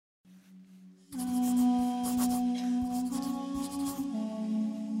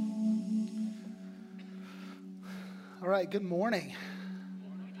right, good morning.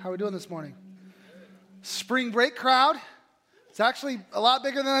 How are we doing this morning? Spring break crowd. It's actually a lot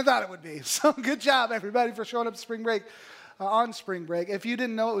bigger than I thought it would be. So good job, everybody, for showing up spring break, on spring break. If you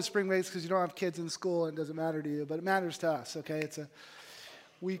didn't know it was spring break, it's because you don't have kids in school and it doesn't matter to you, but it matters to us, okay? It's a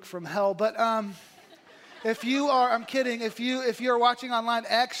week from hell. But if you are, I'm kidding, if you're watching online,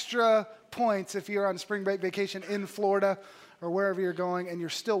 extra points if you're on spring break vacation in Florida or wherever you're going and you're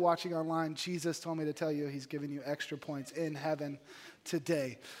still watching online. Jesus told me to tell you he's giving you extra points in heaven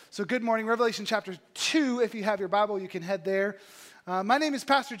today. So good morning. Revelation chapter 2, if you have your Bible, you can head there. My name is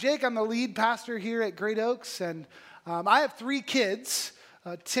Pastor Jake. I'm the lead pastor here at Great Oaks, and I have 3 kids,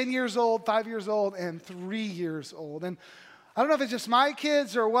 10 years old, 5 years old, and 3 years old. And I don't know if it's just my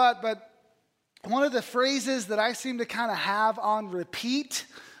kids or what, but one of the phrases that I seem to kind of have on repeat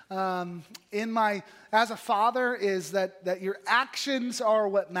as a father is that your actions are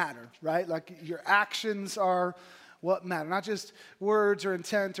what matter, right? Like your actions are what matter, not just words or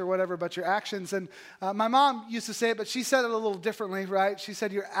intent or whatever, but your actions. And my mom used to say it, but she said it a little differently, right? She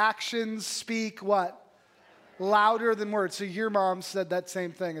said your actions speak what? Louder than words. So your mom said that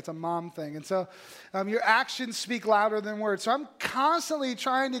same thing. It's a mom thing. And so your actions speak louder than words. So I'm constantly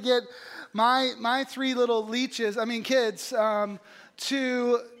trying to get my 3 little kids,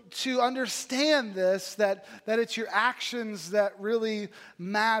 to understand this, that it's your actions that really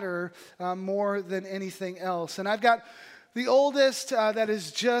matter more than anything else. And I've got the oldest that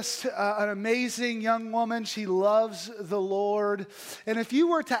is just an amazing young woman. She loves the Lord. And if you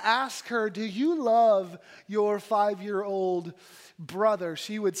were to ask her, do you love your 5-year-old brother?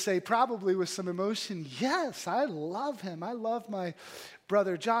 She would say, probably with some emotion, yes, I love him. I love my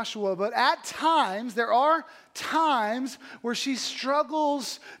brother Joshua. But at times, there are times where she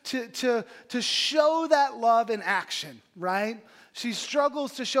struggles to show that love in action, right? She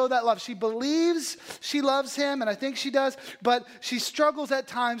struggles to show that love. She believes she loves him, and I think she does, but she struggles at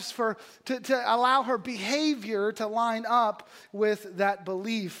times to allow her behavior to line up with that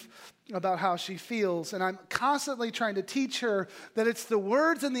belief about how she feels. And I'm constantly trying to teach her that it's the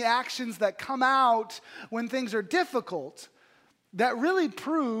words and the actions that come out when things are difficult that really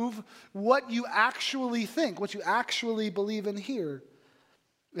prove what you actually think, what you actually believe in here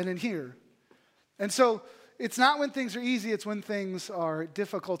and in here. And so it's not when things are easy, it's when things are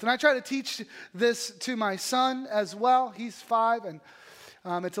difficult. And I try to teach this to my son as well. He's 5, and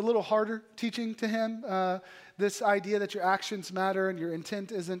it's a little harder teaching to him this idea that your actions matter and your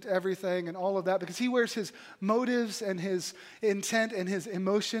intent isn't everything and all of that, because he wears his motives and his intent and his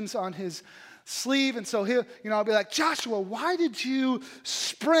emotions on his sleeve. And so I'll be like, Joshua, why did you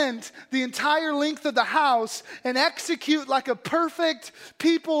sprint the entire length of the house and execute like a perfect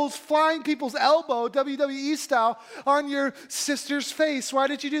flying people's elbow, WWE style, on your sister's face? Why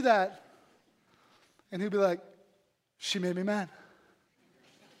did you do that? And he'll be like, she made me mad.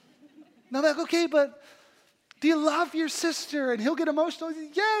 And I'm like, okay, but do you love your sister? And he'll get emotional.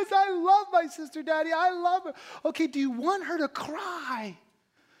 Yes, I love my sister, Daddy. I love her. Okay, do you want her to cry?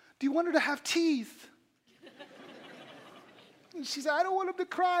 Do you want her to have teeth? And she said, I don't want him to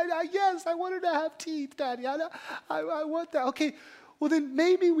cry. Yes, I want her to have teeth, Daddy. I want that. Okay, well then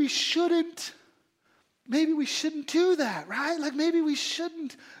maybe we shouldn't do that, right? Like maybe we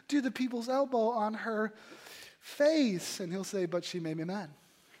shouldn't do the people's elbow on her face. And he'll say, but she made me mad.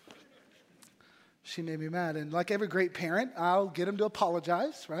 She made me mad. And like every great parent, I'll get him to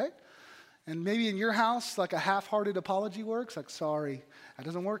apologize, right? And maybe in your house, like a half-hearted apology works. Like, sorry, that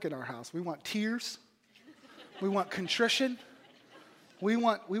doesn't work in our house. We want tears. We want contrition. We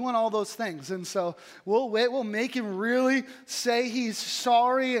want all those things. And so we'll make him really say he's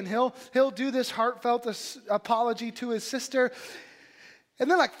sorry, and he'll do this heartfelt apology to his sister. And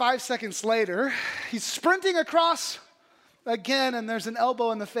then like 5 seconds later, he's sprinting across again, and there's an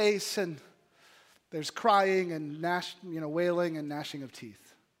elbow in the face, and there's crying and wailing and gnashing of teeth.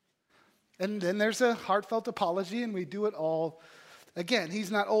 And then there's a heartfelt apology, and we do it all again.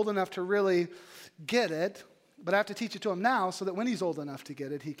 He's not old enough to really get it, but I have to teach it to him now so that when he's old enough to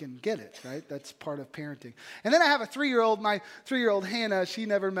get it, he can get it, right? That's part of parenting. And then I have a 3-year-old, my 3-year-old Hannah. She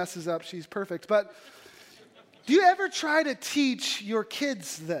never messes up. She's perfect. But do you ever try to teach your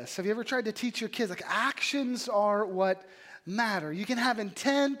kids this? Have you ever tried to teach your kids, like, actions are what matter? You can have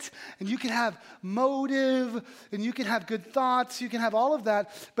intent, and you can have motive, and you can have good thoughts, you can have all of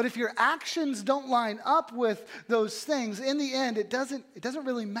that, but if your actions don't line up with those things, in the end, it doesn't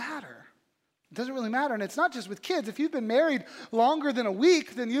really matter. It doesn't really matter. And it's not just with kids. If you've been married longer than a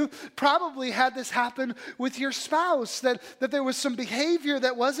week, then you probably had this happen with your spouse, that there was some behavior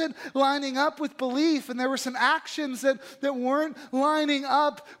that wasn't lining up with belief, and there were some actions that weren't lining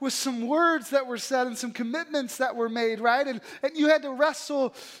up with some words that were said and some commitments that were made, right? And you had to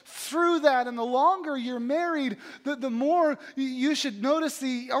wrestle through that. And the longer you're married, the more you should notice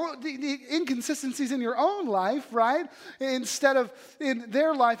the inconsistencies in your own life, right? Instead of in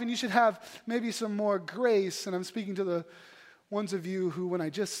their life, and you should have maybe some more grace. And I'm speaking to the ones of you who, when I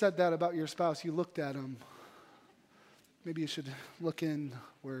just said that about your spouse, you looked at them. Maybe you should look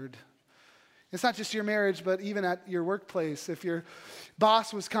inward. It's not just your marriage, but even at your workplace. If your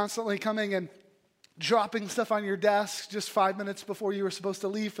boss was constantly coming and dropping stuff on your desk just 5 minutes before you were supposed to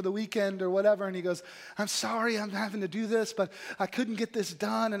leave for the weekend or whatever, and he goes, I'm sorry, I'm having to do this, but I couldn't get this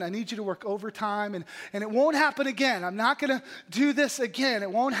done, and I need you to work overtime, and it won't happen again. I'm not going to do this again.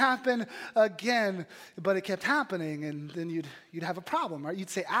 It won't happen again. But it kept happening, and then you'd have a problem, right? You'd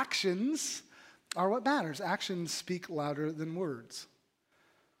say actions are what matters. Actions speak louder than words.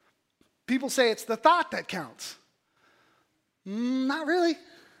 People say it's the thought that counts. Not really.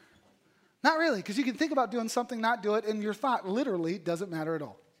 Not really, because you can think about doing something, not do it, and your thought literally doesn't matter at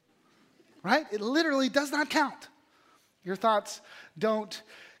all. Right? It literally does not count. Your thoughts don't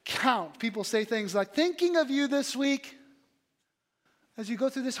count. People say things like, thinking of you this week, as you go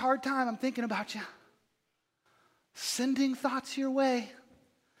through this hard time, I'm thinking about you. Sending thoughts your way.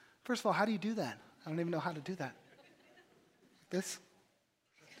 First of all, how do you do that? I don't even know how to do that. This?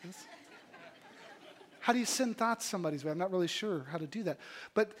 How do you send thoughts somebody's way? I'm not really sure how to do that.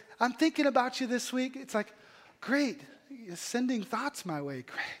 But I'm thinking about you this week. It's like, great, you're sending thoughts my way.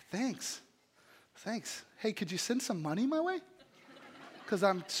 Great, thanks. Hey, could you send some money my way? Because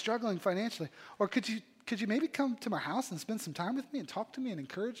I'm struggling financially. Or could you maybe come to my house and spend some time with me and talk to me and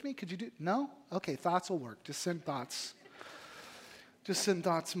encourage me? Could you do? No? Okay, thoughts will work. Just send thoughts. Just send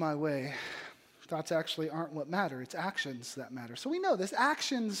thoughts my way. Thoughts actually aren't what matter. It's actions that matter. So we know this.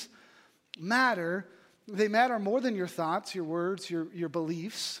 Actions matter. They matter more than your thoughts, your words, your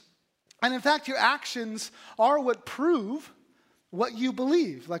beliefs. And in fact, your actions are what prove what you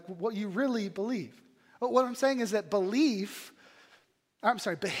believe, like what you really believe. But what I'm saying is that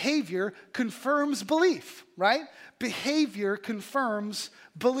behavior confirms belief, right? Behavior confirms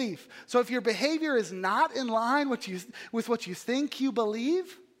belief. So if your behavior is not in line with what you think you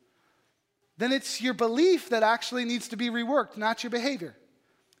believe, then it's your belief that actually needs to be reworked, not your behavior.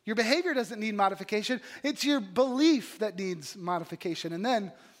 Your behavior doesn't need modification. It's your belief that needs modification. And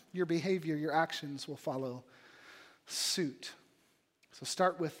then your behavior, your actions will follow suit. So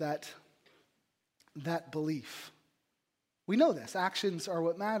start with that belief. We know this. Actions are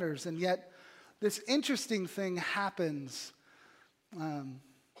what matters. And yet this interesting thing happens. I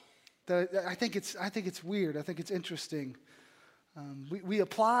think it's weird. I think it's interesting. We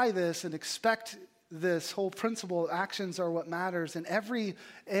apply this and expect this whole principle, actions are what matters in every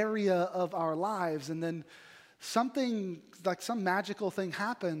area of our lives. And then something, like some magical thing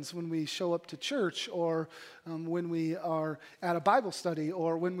happens when we show up to church, or when we are at a Bible study,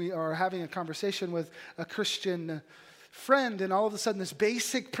 or when we are having a conversation with a Christian friend, and all of a sudden this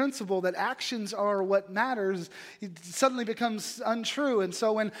basic principle that actions are what matters, it suddenly becomes untrue. And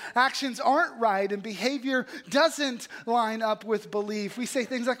so when actions aren't right and behavior doesn't line up with belief, we say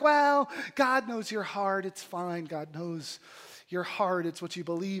things like, well, God knows your heart, it's fine. God knows your heart, it's what you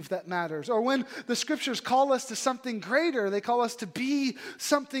believe that matters. Or when the scriptures call us to something greater, they call us to be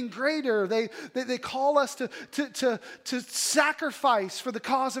something greater. They call us to sacrifice for the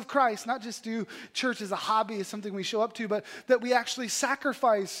cause of Christ, not just do church as a hobby, as something we show up to, but that we actually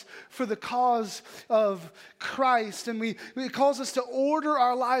sacrifice for the cause of Christ. And it calls us to order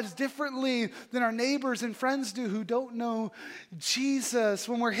our lives differently than our neighbors and friends do who don't know Jesus.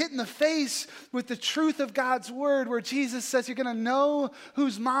 When we're hit in the face with the truth of God's word, where Jesus says you're going to know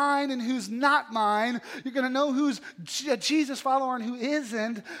who's mine and who's not mine. You're going to know who's a Jesus follower and who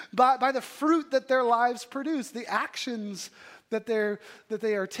isn't by the fruit that their lives produce, the actions that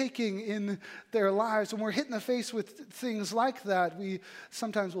they are taking in their lives. When we're hit in the face with things like that, we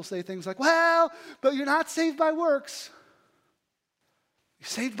sometimes will say things like, well, but you're not saved by works. You're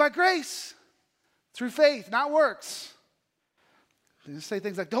saved by grace through faith, not works. They say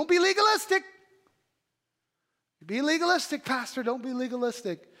things like, don't be legalistic. Be legalistic, Pastor. Don't be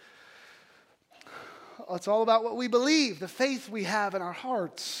legalistic. It's all about what we believe, the faith we have in our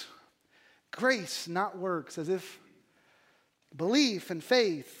hearts. Grace, not works, as if belief and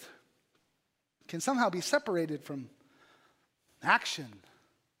faith can somehow be separated from action,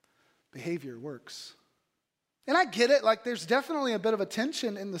 behavior, works. And I get it, like there's definitely a bit of a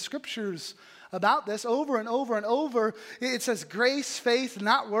tension in the scriptures about this over and over and over. It says grace, faith,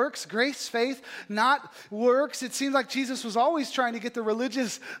 not works. Grace, faith, not works. It seems like Jesus was always trying to get the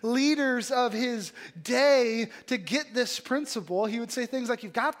religious leaders of his day to get this principle. He would say things like,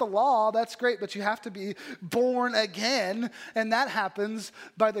 you've got the law, that's great, but you have to be born again, and that happens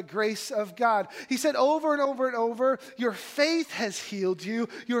by the grace of God. He said over and over and over, your faith has healed you,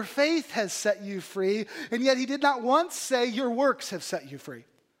 your faith has set you free, and yet he did not once say your works have set you free.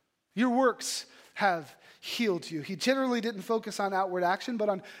 Your works have healed you. He generally didn't focus on outward action, but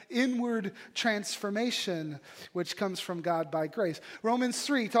on inward transformation, which comes from God by grace. Romans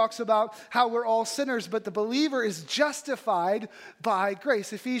 3 talks about how we're all sinners, but the believer is justified by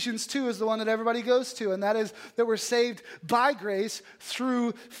grace. Ephesians 2 is the one that everybody goes to, and that is that we're saved by grace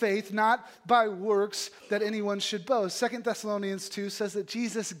through faith, not by works that anyone should boast. 2 Thessalonians 2 says that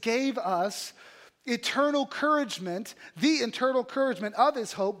Jesus gave us eternal encouragement, the eternal encouragement of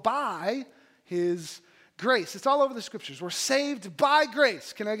his hope by his grace. It's all over the scriptures. We're saved by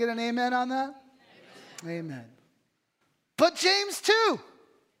grace. Can I get an amen on that? Amen. But James 2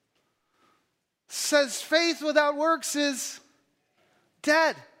 says faith without works is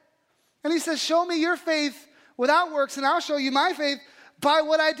dead. And he says, show me your faith without works and I'll show you my faith by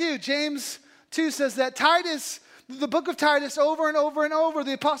what I do. James 2 says that. Titus, the book of Titus, over and over and over,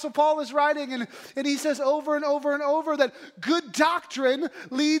 the Apostle Paul is writing, and he says over and over and over that good doctrine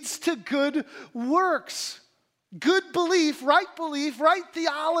leads to good works. Good belief, right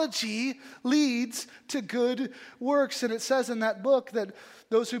theology leads to good works. And it says in that book that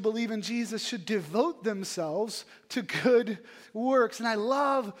those who believe in Jesus should devote themselves to good works. And I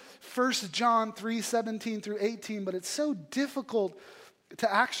love 1 John 3:17 through 18, but it's so difficult to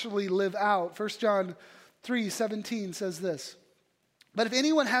actually live out. 1 John 3:17 says this, but if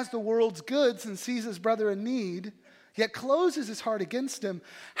anyone has the world's goods and sees his brother in need, yet closes his heart against him,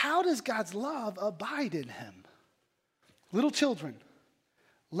 how does God's love abide in him? Little children,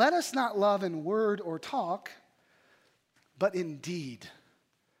 let us not love in word or talk, but in deed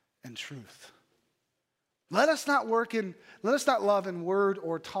and truth. Let us not love in word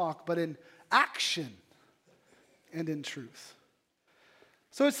or talk, but in action and in truth.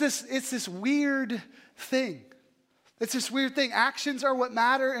 So it's this weird thing. It's this weird thing. Actions are what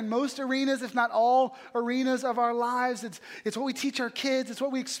matter in most arenas, if not all arenas of our lives. It's what we teach our kids. It's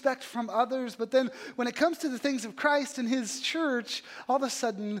what we expect from others. But then when it comes to the things of Christ and his church, all of a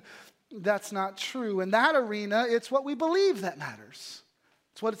sudden, that's not true. In that arena, it's what we believe that matters.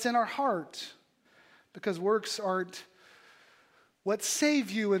 It's what's in our heart. Because works aren't what save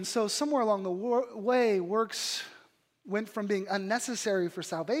you. And so somewhere along the way, works went from being unnecessary for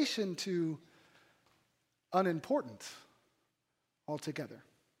salvation to unimportant altogether.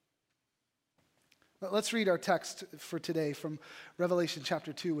 Let's read our text for today from Revelation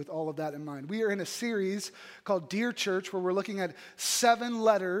chapter 2 with all of that in mind. We are in a series called Dear Church, where we're looking at 7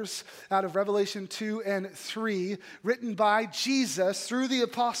 letters out of Revelation 2 and 3 written by Jesus through the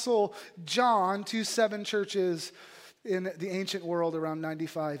Apostle John to 7 churches in the ancient world around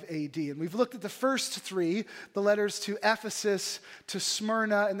 95 AD. And we've looked at the first 3, the letters to Ephesus, to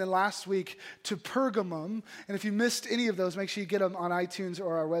Smyrna, and then last week to Pergamum. And if you missed any of those, make sure you get them on iTunes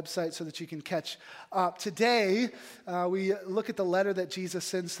or our website so that you can catch up. Today, we look at the letter that Jesus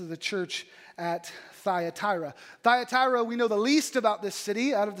sends to the church at Thyatira. Thyatira, we know the least about this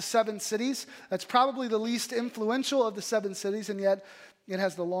city out of the 7 cities. That's probably the least influential of the 7 cities, and yet it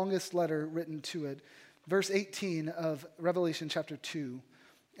has the longest letter written to it. Verse 18 of Revelation chapter 2.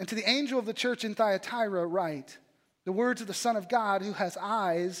 And to the angel of the church in Thyatira write, the words of the Son of God, who has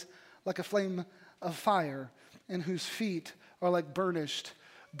eyes like a flame of fire, and whose feet are like burnished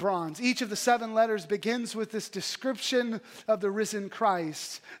bronze. Each of the 7 letters begins with this description of the risen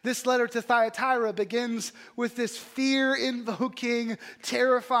Christ. This letter to Thyatira begins with this fear-invoking,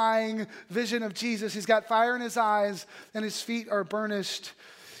 terrifying vision of Jesus. He's got fire in his eyes, and his feet are burnished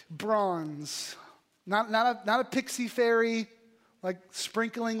bronze. Not a pixie fairy, like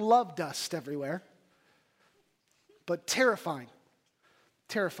sprinkling love dust everywhere, but terrifying,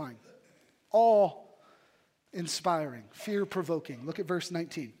 awe-inspiring, fear-provoking. Look at verse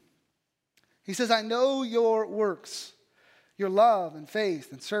 19. He says, I know your works, your love and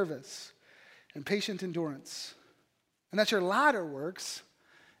faith and service and patient endurance, and that your latter works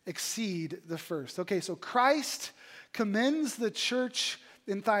exceed the first. Okay, so Christ commends the church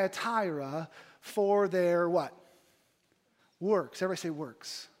in Thyatira for their what? Works. Everybody say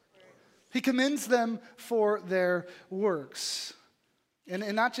works. He commends them for their works.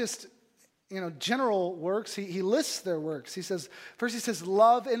 And not just general works, he lists their works. He says, first he says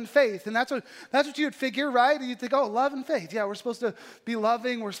love and faith. And that's what you would figure, right? You'd think, oh, love and faith. Yeah, we're supposed to be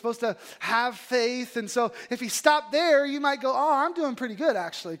loving. We're supposed to have faith. And so if he stopped there, you might go, oh, I'm doing pretty good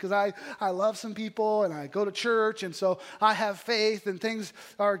actually, because I love some people and I go to church, and so I have faith and things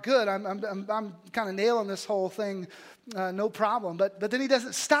are good. I'm kind of nailing this whole thing, no problem. But then he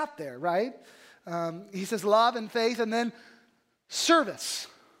doesn't stop there, right? He says love and faith, and then service.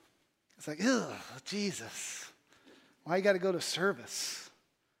 It's like, ugh, Jesus, why you got to go to service?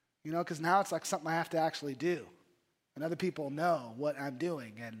 Because now it's like something I have to actually do. And other people know what I'm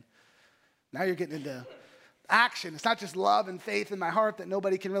doing. And now you're getting into action. It's not just love and faith in my heart that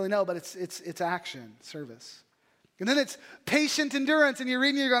nobody can really know, but it's action, service. And then it's patient endurance. And you're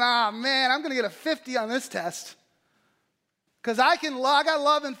reading, you're going, oh, man, I'm going to get a 50 on this test. Because I got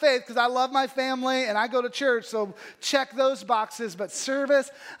love and faith because I love my family and I go to church, so check those boxes. But service,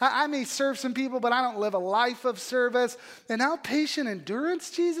 I may serve some people, but I don't live a life of service. And now patient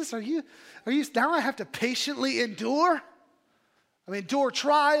endurance, Jesus, are you now I have to patiently endure? I mean, endure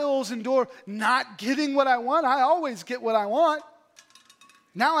trials, endure not getting what I want. I always get what I want.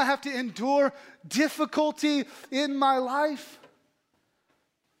 Now I have to endure difficulty in my life.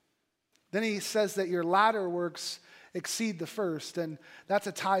 Then he says that your latter works exceed the first, and that's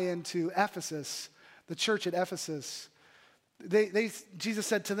a tie-in to Ephesus, the church at Ephesus. Jesus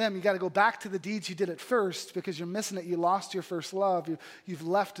said to them, you got to go back to the deeds you did at first because you're missing it. You lost your first love. You've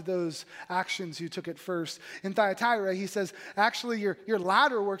left those actions you took at first. In Thyatira, he says, actually, your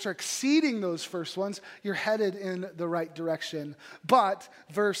latter works are exceeding those first ones. You're headed in the right direction. But,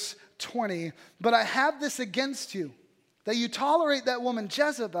 verse 20, but I have this against you, that you tolerate that woman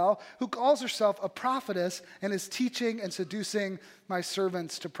Jezebel, who calls herself a prophetess and is teaching and seducing my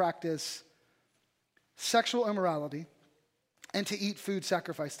servants to practice sexual immorality and to eat food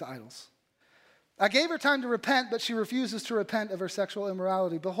sacrificed to idols. I gave her time to repent, but she refuses to repent of her sexual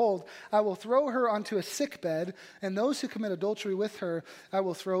immorality. Behold, I will throw her onto a sickbed, and those who commit adultery with her I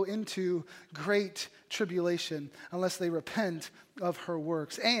will throw into great tribulation, unless they repent of her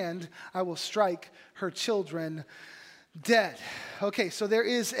works. And I will strike her children dead. Okay, so there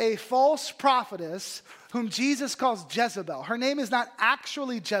is a false prophetess whom Jesus calls Jezebel. Her name is not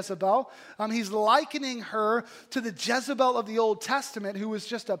actually Jezebel. He's likening her to the Jezebel of the Old Testament, who was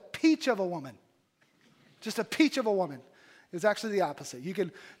just a peach of a woman. Just a peach of a woman. It's actually the opposite. You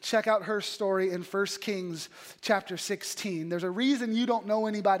can check out her story in 1 Kings chapter 16. There's a reason you don't know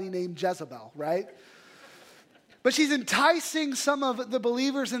anybody named Jezebel, right? But she's enticing some of the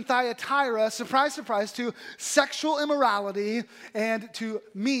believers in Thyatira, surprise, surprise, to sexual immorality and to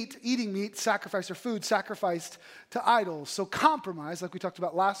eating meat sacrificed or food sacrificed to idols. So compromise, like we talked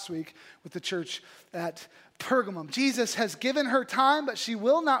about last week with the church at Pergamum. Jesus has given her time, but she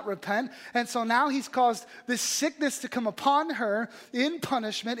will not repent. And so now he's caused this sickness to come upon her in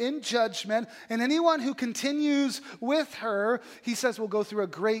punishment, in judgment. And anyone who continues with her, he says, will go through a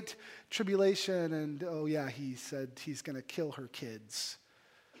great tribulation. And oh yeah, he said he's going to kill her kids.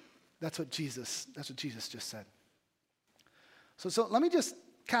 That's what Jesus just said. So let me just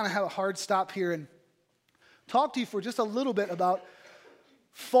kind of have a hard stop here and talk to you for just a little bit about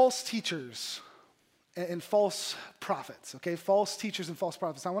false teachers and false prophets, okay? False teachers and false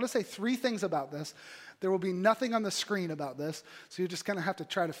prophets. I want to say three things about this. There will be nothing on the screen about this, so you're just going to have to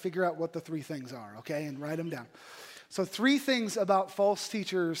try to figure out what the three things are, okay, and write them down. So three things about false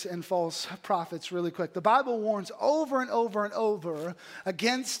teachers and false prophets really quick. The Bible warns over and over and over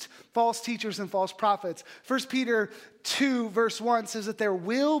against false teachers and false prophets. 1 Peter 2 verse 1 says that there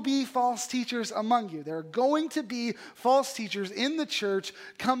will be false teachers among you. There are going to be false teachers in the church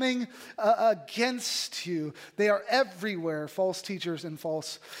coming against you. They are everywhere, false teachers and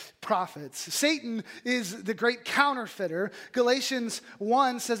false prophets. Satan is the great counterfeiter. Galatians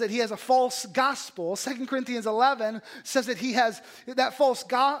 1 says that he has a false gospel. 2 Corinthians 11 says that that false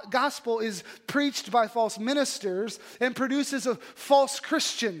gospel is preached by false ministers and produces false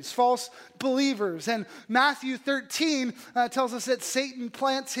Christians, false believers. And Matthew 13 tells us that Satan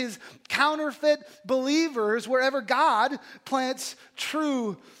plants his counterfeit believers wherever God plants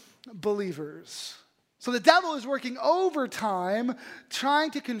true believers. So the devil is working overtime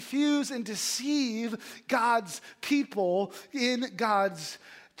trying to confuse and deceive God's people in God's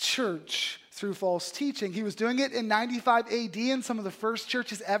church through false teaching. He was doing it in 95 AD in some of the first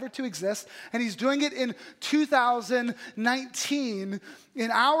churches ever to exist, and he's doing it in 2019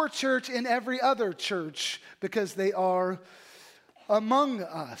 in our church and every other church because they are among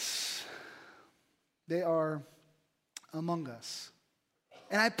us. They are among us.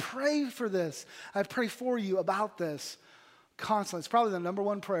 And I pray for this. I pray for you about this constantly. It's probably the number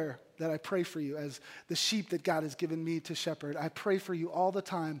one prayer that I pray for you as the sheep that God has given me to shepherd. I pray for you all the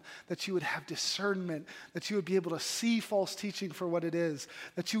time that you would have discernment, that you would be able to see false teaching for what it is,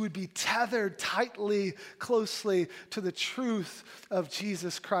 that you would be tethered tightly, closely to the truth of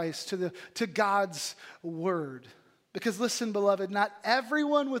Jesus Christ, to God's word. Because listen, beloved, not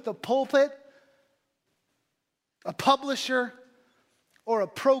everyone with a pulpit, a publisher, or a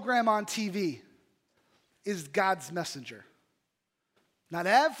program on TV is God's messenger. Not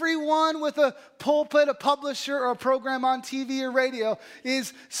everyone with a pulpit, a publisher, or a program on TV or radio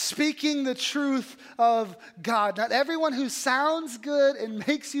is speaking the truth of God. Not everyone who sounds good and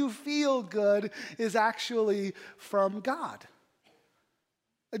makes you feel good is actually from God.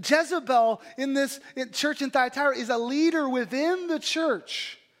 Jezebel in this church in Thyatira is a leader within the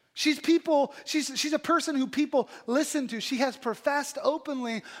church. She's a person who people listen to. She has professed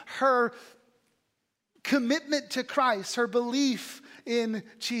openly her commitment to Christ, her belief in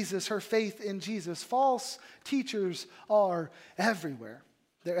Jesus, her faith in Jesus. False teachers are everywhere.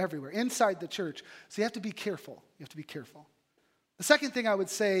 They're everywhere, inside the church. So you have to be careful. You have to be careful. The second thing I would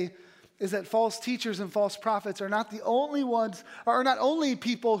say is that false teachers and false prophets are not the only ones, are not only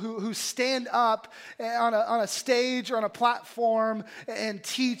people who stand up on a stage or on a platform and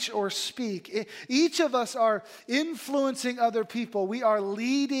teach or speak. Each of us are influencing other people. We are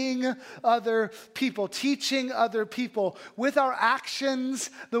leading other people, teaching other people with our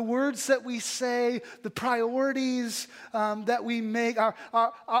actions, the words that we say, the priorities that we make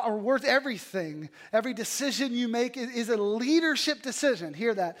are worth everything. Every decision you make is a leadership decision.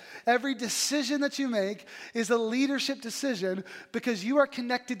 Hear that. Every decision that you make is a leadership decision because you are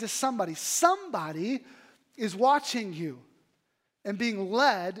connected to somebody. Somebody is watching you and being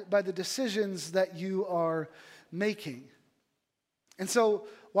led by the decisions that you are making. And so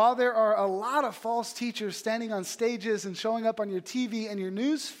while there are a lot of false teachers standing on stages and showing up on your TV and your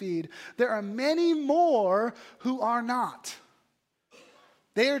news feed, there are many more who are not.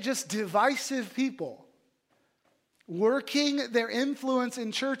 They are just divisive people, working their influence in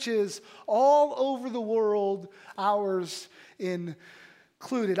churches all over the world, ours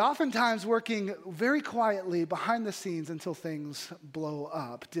included. Oftentimes working very quietly behind the scenes until things blow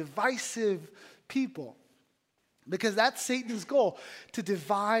up. Divisive people. Because that's Satan's goal, to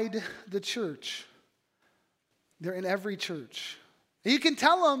divide the church. They're in every church. And you can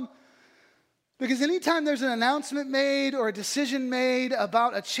tell them, because anytime there's an announcement made or a decision made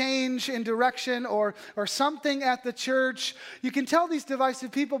about a change in direction or something at the church, you can tell these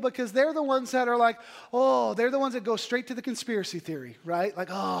divisive people because they're the ones that are like, they're the ones that go straight to the conspiracy theory, right? Like,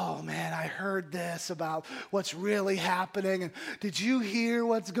 oh man, I heard this about what's really happening. And did you hear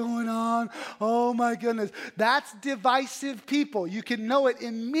what's going on? Oh my goodness. That's divisive people. You can know it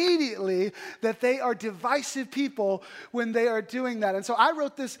immediately that they are divisive people when they are doing that. And so I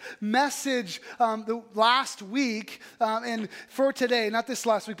wrote this message the last week, and for today, not this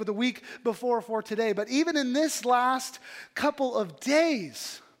last week, but the week before for today. But even in this last couple of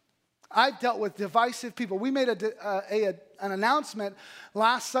days, I've dealt with divisive people. We made an announcement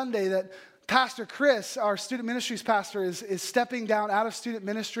last Sunday that Pastor Chris, our student ministries pastor, is stepping down out of student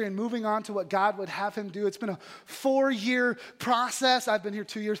ministry and moving on to what God would have him do. It's been a 4-year process. I've been here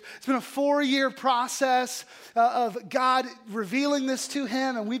 2 years. It's been a 4-year process of God revealing this to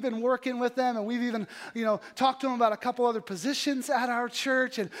him, and we've been working with them, and we've even, talked to him about a couple other positions at our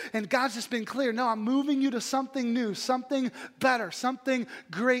church, and God's just been clear. No, I'm moving you to something new, something better, something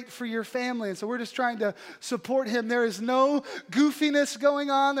great for your family. And so we're just trying to support him. There is no goofiness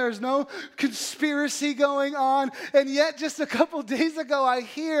going on. There's no conspiracy going on. And yet just a couple days ago, I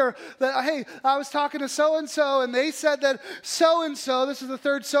hear that, hey, I was talking to so-and-so, and they said that so-and-so, this is the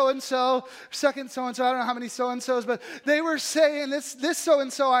third so-and-so, second so-and-so, I don't know how many so-and-sos, but they were saying, this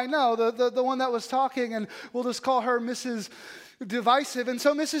so-and-so I know, the one that was talking, and we'll just call her Mrs. Divisive. And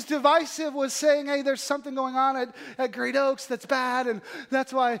so Mrs. Divisive was saying, hey, there's something going on at Great Oaks that's bad, and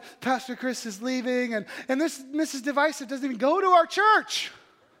that's why Pastor Chris is leaving. And this Mrs. Divisive doesn't even go to our church.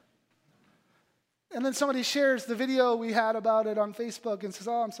 And then somebody shares the video we had about it on Facebook and says,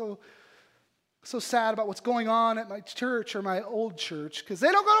 I'm so sad about what's going on at my church or my old church because they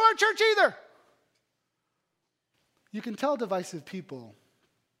don't go to our church either. You can tell divisive people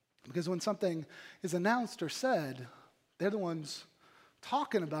because when something is announced or said, they're the ones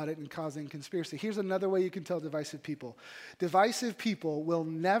talking about it and causing conspiracy. Here's another way you can tell divisive people. Divisive people will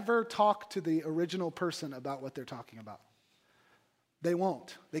never talk to the original person about what they're talking about. They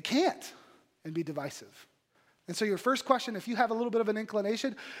won't. They can't. And be divisive. And so your first question, if you have a little bit of an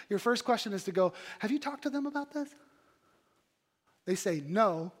inclination, your first question is to go, have you talked to them about this? They say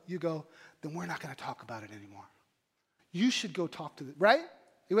no. You go, then we're not going to talk about it anymore. you should go talk to them, right?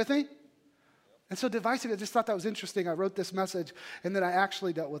 You with me? And so divisive, I just thought that was interesting. I wrote this message, and then I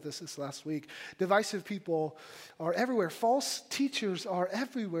actually dealt with this last week. Divisive people are everywhere. False teachers are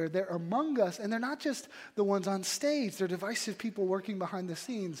everywhere. They're among us, and they're not just the ones on stage. They're divisive people working behind the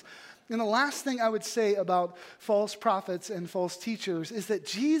scenes. And the last thing I would say about false prophets and false teachers is that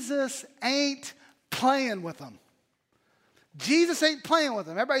Jesus ain't playing with them. Jesus ain't playing with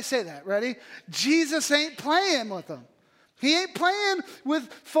them. Everybody say that. Ready? Jesus ain't playing with them. He ain't playing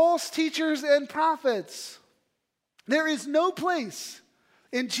with false teachers and prophets. There is no place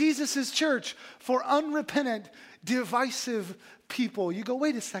in Jesus' church for unrepentant, divisive people. You go,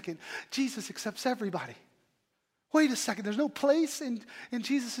 wait a second. Jesus accepts everybody. Wait a second. There's no place in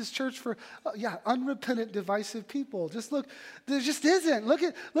Jesus' church for, unrepentant, divisive people. Just look. There just isn't. Look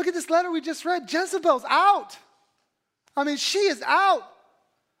at this letter we just read. Jezebel's out. I mean, she is out.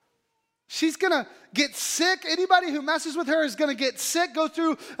 She's going to get sick. Anybody who messes with her is going to get sick, go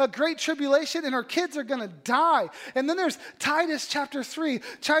through a great tribulation, and her kids are going to die. And then there's Titus chapter 3.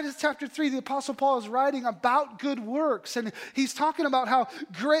 Titus chapter 3, the Apostle Paul is writing about good works. And he's talking about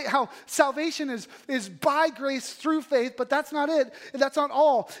how salvation is by grace through faith, but that's not it. That's not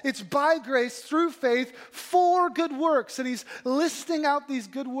all. It's by grace through faith for good works. And he's listing out these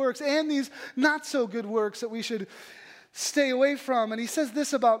good works and these not so good works that we should stay away from. And he says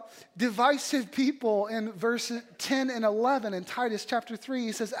this about divisive people in verse 10 and 11 in Titus chapter 3.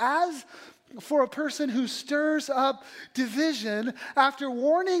 He says, as for a person who stirs up division, after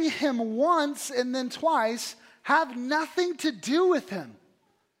warning him once and then twice, have nothing to do with him,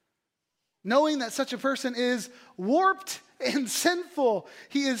 knowing that such a person is warped and sinful.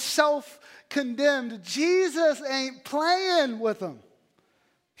 He is self-condemned. Jesus ain't playing with them.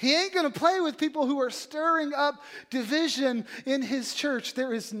 He ain't going to play with people who are stirring up division in his church.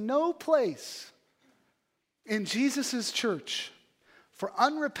 There is no place in Jesus' church for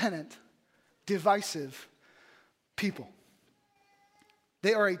unrepentant, divisive people.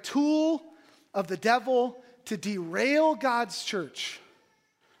 They are a tool of the devil to derail God's church.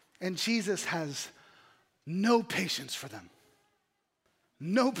 And Jesus has no patience for them.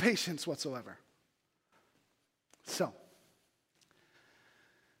 No patience whatsoever. So,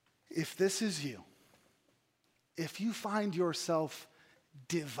 if this is you, if you find yourself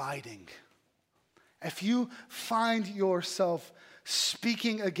dividing, if you find yourself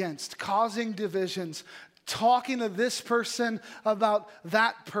speaking against, causing divisions, talking to this person about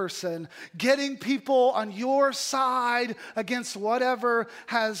that person, getting people on your side against whatever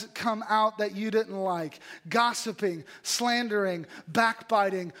has come out that you didn't like, gossiping, slandering,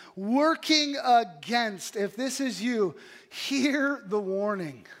 backbiting, working against, if this is you, hear the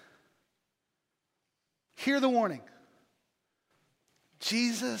warning. Hear the warning.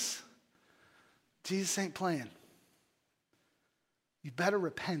 Jesus ain't playing. You better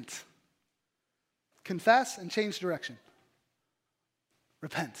repent. Confess and change direction.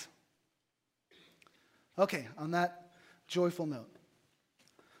 Repent. Okay, on that joyful note,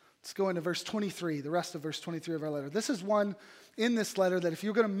 let's go into verse 23, the rest of verse 23 of our letter. This is one in this letter that if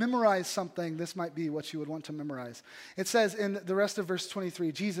you're going to memorize something, this might be what you would want to memorize. It says in the rest of verse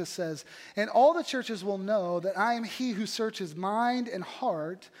 23, Jesus says, and all the churches will know that I am he who searches mind and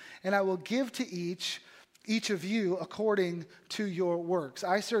heart, and I will give to each of you according to your works.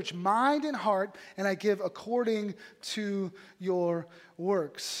 I search mind and heart, and I give according to your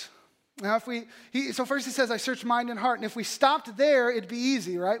works. Now, so first he says, I search mind and heart. And if we stopped there, it'd be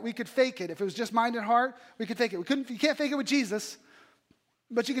easy, right? We could fake it. If it was just mind and heart, we could fake it. You can't fake it with Jesus,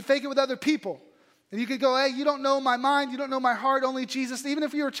 but you could fake it with other people. And you could go, hey, you don't know my mind, you don't know my heart, only Jesus. Even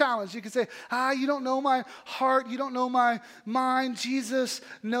if you were challenged, you could say, you don't know my heart, you don't know my mind. Jesus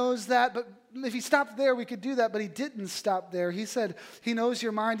knows that. But if he stopped there, we could do that, but he didn't stop there. He said he knows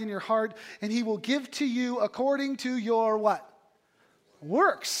your mind and your heart, and he will give to you according to your what?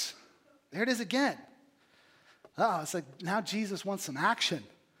 Works. There it is again. It's like now Jesus wants some action.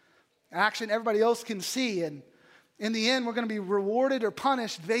 Action everybody else can see. And in the end, we're going to be rewarded or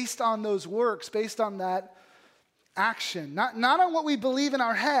punished based on those works, based on that action. Not on what we believe in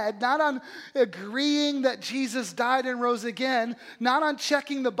our head, not on agreeing that Jesus died and rose again, not on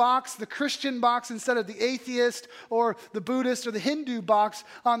checking the box, the Christian box instead of the atheist or the Buddhist or the Hindu box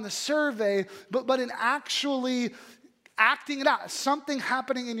on the survey, but in actually acting it out, something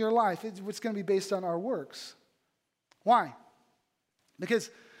happening in your life. It's going to be based on our works. Why? Because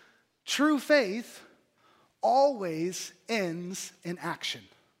true faith always ends in action.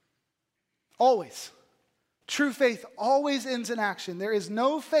 Always. True faith always ends in action. There is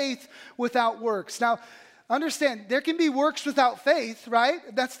no faith without works. Now, understand, there can be works without faith,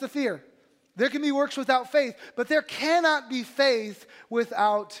 right? That's the fear. There can be works without faith, but there cannot be faith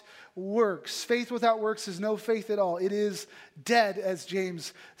without works. Faith without works is no faith at all. It is dead, as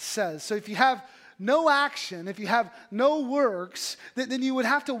James says. So if you have no action, if you have no works, then you would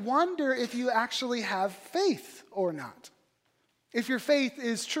have to wonder if you actually have faith or not. If your faith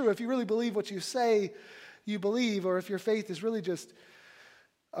is true, if you really believe what you say you believe, or if your faith is really just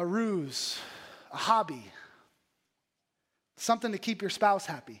a ruse, a hobby, something to keep your spouse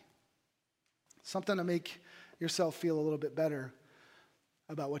happy, something to make yourself feel a little bit better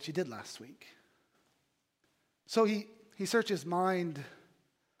about what you did last week. So he searches mind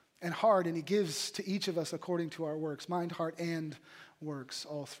and heart, and he gives to each of us according to our works, mind, heart, and works,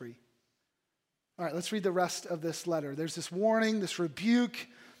 all three. All right, let's read the rest of this letter. There's this warning, this rebuke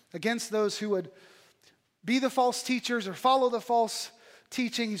against those who would be the false teachers or follow the false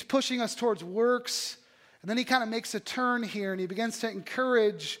teaching. He's pushing us towards works. And then he kind of makes a turn here, and he begins to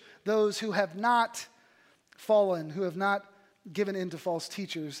encourage those who have not fallen, who have not given in to false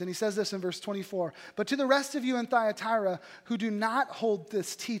teachers. And he says this in verse 24, "But to the rest of you in Thyatira who do not hold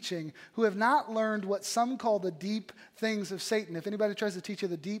this teaching, who have not learned what some call the deep things of Satan." If anybody tries to teach you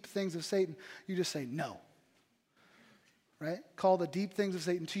the deep things of Satan, you just say no. Right? Call the deep things of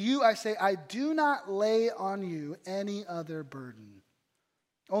Satan. "To you I say, I do not lay on you any other burden.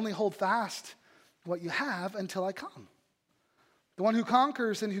 Only hold fast what you have until I come. The one who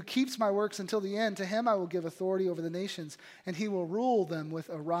conquers and who keeps my works until the end, to him I will give authority over the nations, and he will rule them with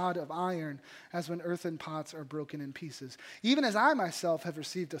a rod of iron, as when earthen pots are broken in pieces. Even as I myself have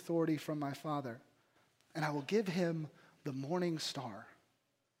received authority from my Father, and I will give him the morning star.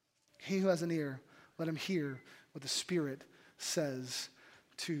 He who has an ear, let him hear what the Spirit says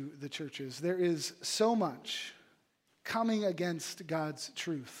to the churches." There is so much coming against God's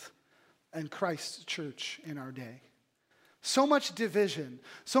truth and Christ's church in our day. So much division,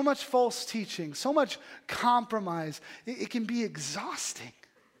 so much false teaching, so much compromise. It can be exhausting.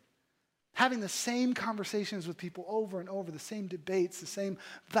 Having the same conversations with people over and over, the same debates, the same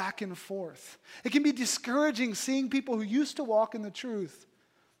back and forth. It can be discouraging seeing people who used to walk in the truth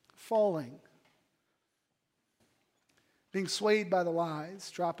falling, being swayed by the lies,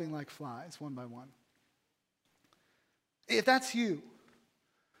 dropping like flies one by one. If that's you,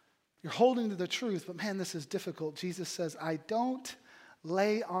 you're holding to the truth, but man, this is difficult. Jesus says, "I don't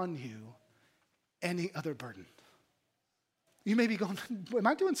lay on you any other burden." You may be going, "Am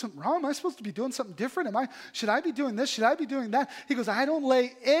I doing something wrong? Am I supposed to be doing something different? Should I be doing this? Should I be doing that?" He goes, "I don't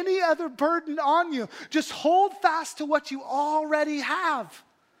lay any other burden on you. Just hold fast to what you already have.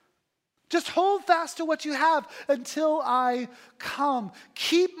 Just hold fast to what you have until I come.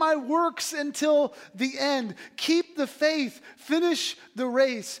 Keep my works until the end. Keep the faith. Finish the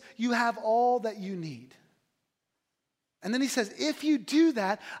race. You have all that you need." And then he says, if you do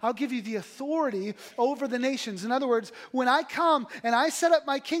that, I'll give you the authority over the nations. In other words, when I come and I set up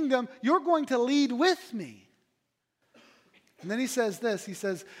my kingdom, you're going to lead with me. And then he says this, he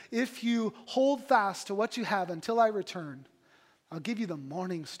says, if you hold fast to what you have until I return, I'll give you the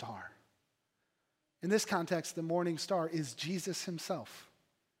morning star. In this context, the morning star is Jesus himself.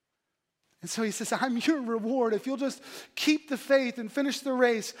 And so he says, I'm your reward. If you'll just keep the faith and finish the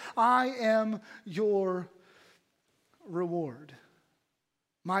race, I am your reward.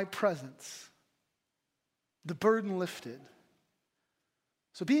 My presence. The burden lifted.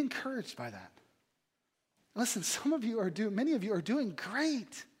 So be encouraged by that. Listen, many of you are doing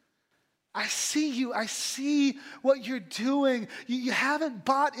great. I see you. I see what you're doing. You haven't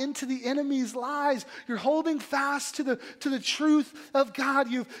bought into the enemy's lies. You're holding fast to the truth of God.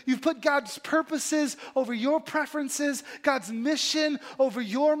 You've put God's purposes over your preferences, God's mission over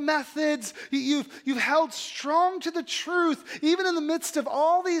your methods. You've held strong to the truth, even in the midst of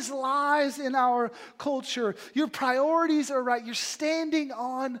all these lies in our culture. Your priorities are right. You're standing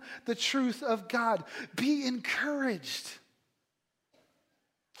on the truth of God. Be encouraged.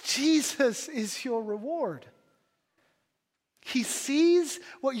 Jesus is your reward. He sees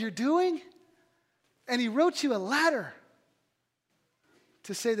what you're doing, and he wrote you a letter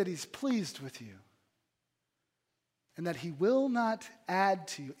to say that he's pleased with you and that he will not add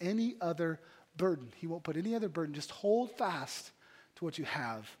to you any other burden. He won't put any other burden. Just hold fast to what you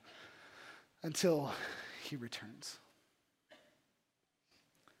have until he returns.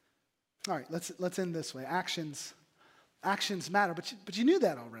 All right, let's end this way. Actions matter, but you knew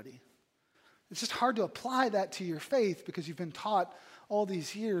that already. It's just hard to apply that to your faith because you've been taught all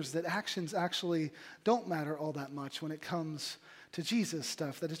these years that actions actually don't matter all that much when it comes to Jesus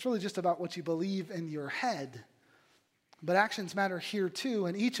stuff, that it's really just about what you believe in your head But actions matter here too,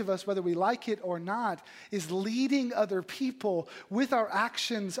 and each of us, whether we like it or not, is leading other people with our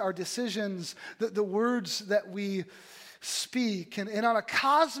actions, our decisions, the words that we speak. And on a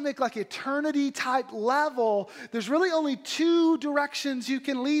cosmic, like eternity type level, there's really only two directions you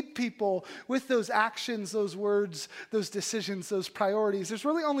can lead people with those actions, those words, those decisions, those priorities. There's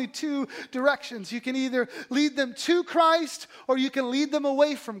really only two directions. You can either lead them to Christ or you can lead them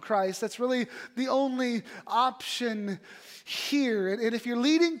away from Christ. That's really the only option here. And if you're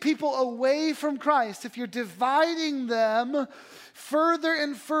leading people away from Christ, if you're dividing them further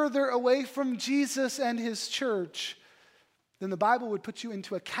and further away from Jesus and his church, then the Bible would put you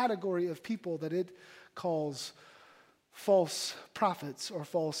into a category of people that it calls false prophets or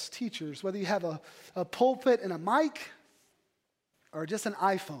false teachers. Whether you have a pulpit and a mic or just an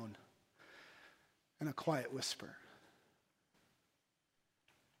iPhone and a quiet whisper.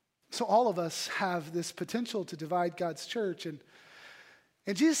 So all of us have this potential to divide God's church, and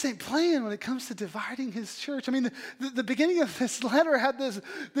Jesus ain't playing when it comes to dividing his church. I mean, the beginning of this letter had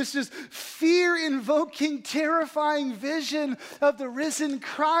this just fear-invoking, terrifying vision of the risen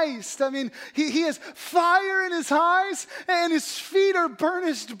Christ. I mean, he has fire in his eyes and his feet are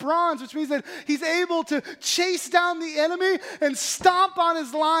burnished bronze, which means that he's able to chase down the enemy and stomp on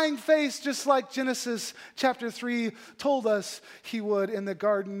his lying face, just like Genesis chapter 3 told us he would in the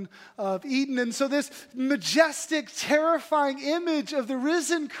Garden of Eden. And so this majestic, terrifying image of the risen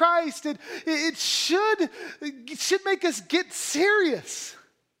Christ, it should make us get serious.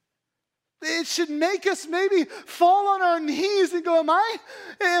 It should make us maybe fall on our knees and go, am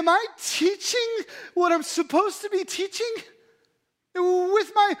I teaching what I'm supposed to be teaching?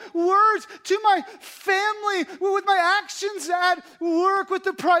 With my words to my family, with my actions at work, with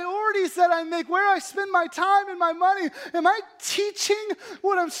the priorities that I make, where I spend my time and my money, am I teaching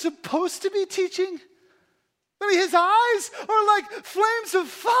what I'm supposed to be teaching? I mean, his eyes are like flames of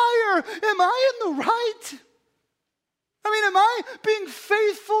fire. Am I in the right? I mean, am I being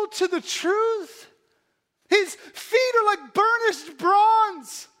faithful to the truth? His feet are like burnished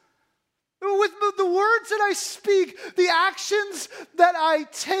bronze. With the words that I speak, the actions that I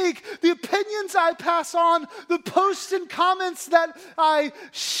take, the opinions I pass on, the posts and comments that I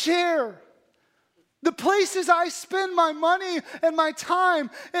share, the places I spend my money and my time,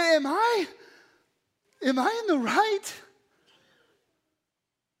 am I in the right?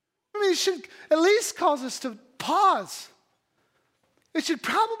 I mean, it should at least cause us to pause. It should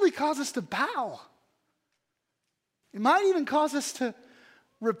probably cause us to bow. It might even cause us to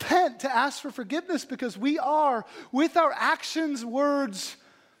repent, to ask for forgiveness, because we are, with our actions, words,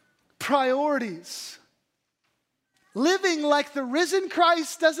 priorities, living like the risen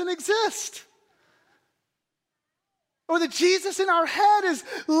Christ doesn't exist. Or that Jesus in our head is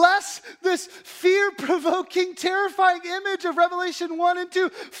less this fear-provoking, terrifying image of Revelation 1 and 2.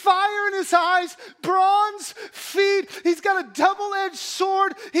 Fire in his eyes, bronze feet. He's got a double-edged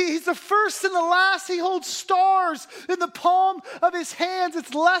sword. He's the first and the last. He holds stars in the palm of his hands.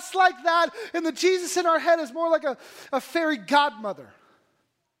 It's less like that. And the Jesus in our head is more like a fairy godmother.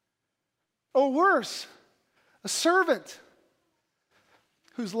 Or worse, a servant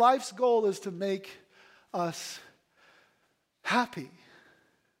whose life's goal is to make us happy.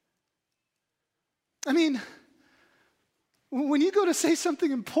 I mean, when you go to say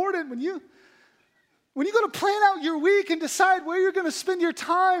something important, when you go to plan out your week and decide where you're going to spend your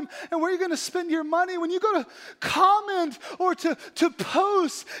time and where you're going to spend your money, when you go to comment or to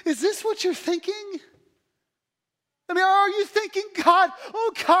post, is this what you're thinking? I mean, are you thinking, God,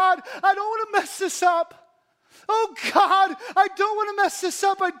 oh God, I don't want to mess this up. Oh God, I don't want to mess this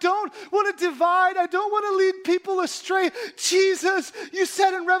up. I don't want to divide. I don't want to lead people astray. Jesus, you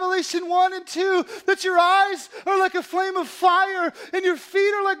said in Revelation 1 and 2 that your eyes are like a flame of fire and your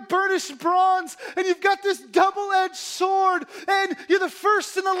feet are like burnished bronze, and you've got this double-edged sword, and you're the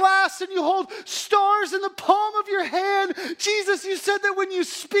first and the last, and you hold stars in the palm of your hand. Jesus, you said that when you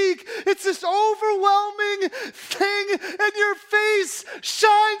speak, it's this overwhelming thing, and your face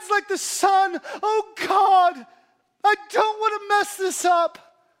shines like the sun. Oh God, I don't want to mess this up.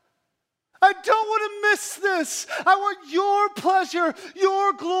 I don't want to miss this. I want your pleasure,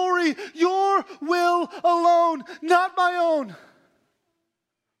 your glory, your will alone, not my own.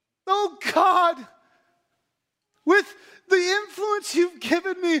 Oh God, with the influence you've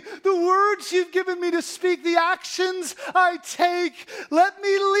given me, the words you've given me to speak, the actions I take, let me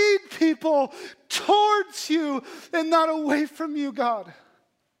lead people towards you and not away from you, God.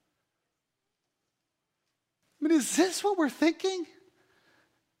 I mean, is this what we're thinking?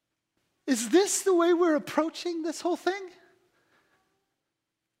 Is this the way we're approaching this whole thing?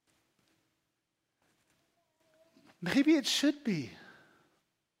 Maybe it should be.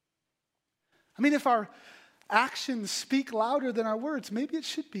 I mean, if our actions speak louder than our words, maybe it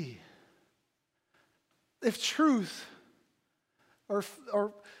should be. If truth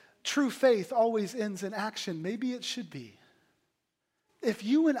or true faith always ends in action, maybe it should be. If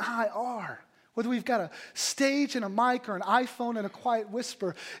you and I are, whether we've got a stage and a mic or an iPhone and a quiet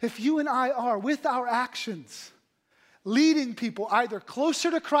whisper, if you and I are, with our actions, leading people either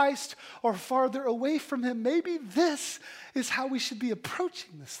closer to Christ or farther away from him, maybe this is how we should be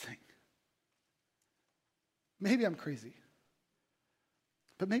approaching this thing. Maybe I'm crazy,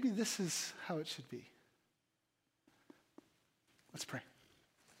 but maybe this is how it should be. Let's pray.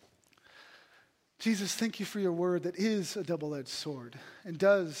 Jesus, thank you for your word that is a double-edged sword and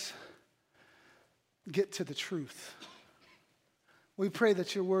does get to the truth. We pray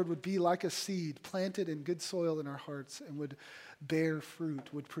that your word would be like a seed planted in good soil in our hearts and would bear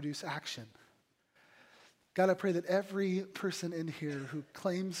fruit, would produce action. God, I pray that every person in here who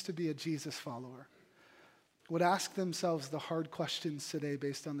claims to be a Jesus follower would ask themselves the hard questions today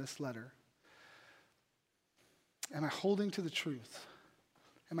based on this letter. Am I holding to the truth?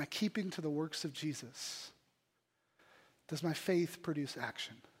 Am I keeping to the works of Jesus? Does my faith produce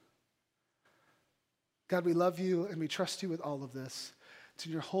action? God, we love you and we trust you with all of this. It's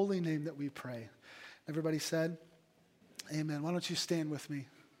in your holy name that we pray. Everybody said, amen. Why don't you stand with me?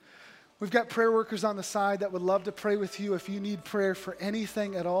 We've got prayer workers on the side that would love to pray with you if you need prayer for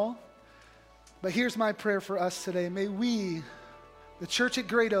anything at all. But here's my prayer for us today. May we, the church at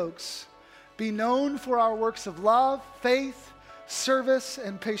Great Oaks, be known for our works of love, faith, service,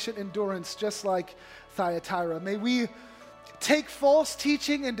 and patient endurance, just like Thyatira. May we take false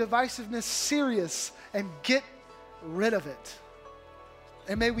teaching and divisiveness serious and get rid of it.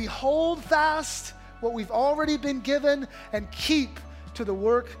 And may we hold fast what we've already been given and keep to the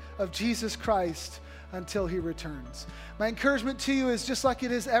work of Jesus Christ until he returns. My encouragement to you is just like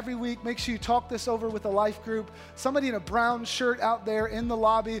it is every week, make sure you talk this over with a life group. Somebody in a brown shirt out there in the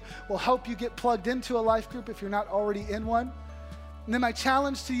lobby will help you get plugged into a life group if you're not already in one. And then my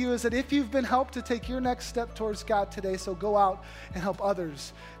challenge to you is that if you've been helped to take your next step towards God today, so go out and help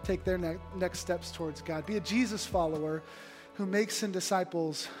others take their next steps towards God. Be a Jesus follower who makes and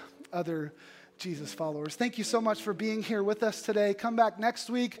disciples other Jesus followers. Thank you so much for being here with us today. Come back next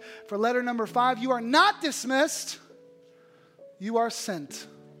week for letter number 5. You are not dismissed. You are sent.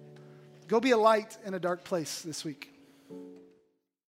 Go be a light in a dark place this week.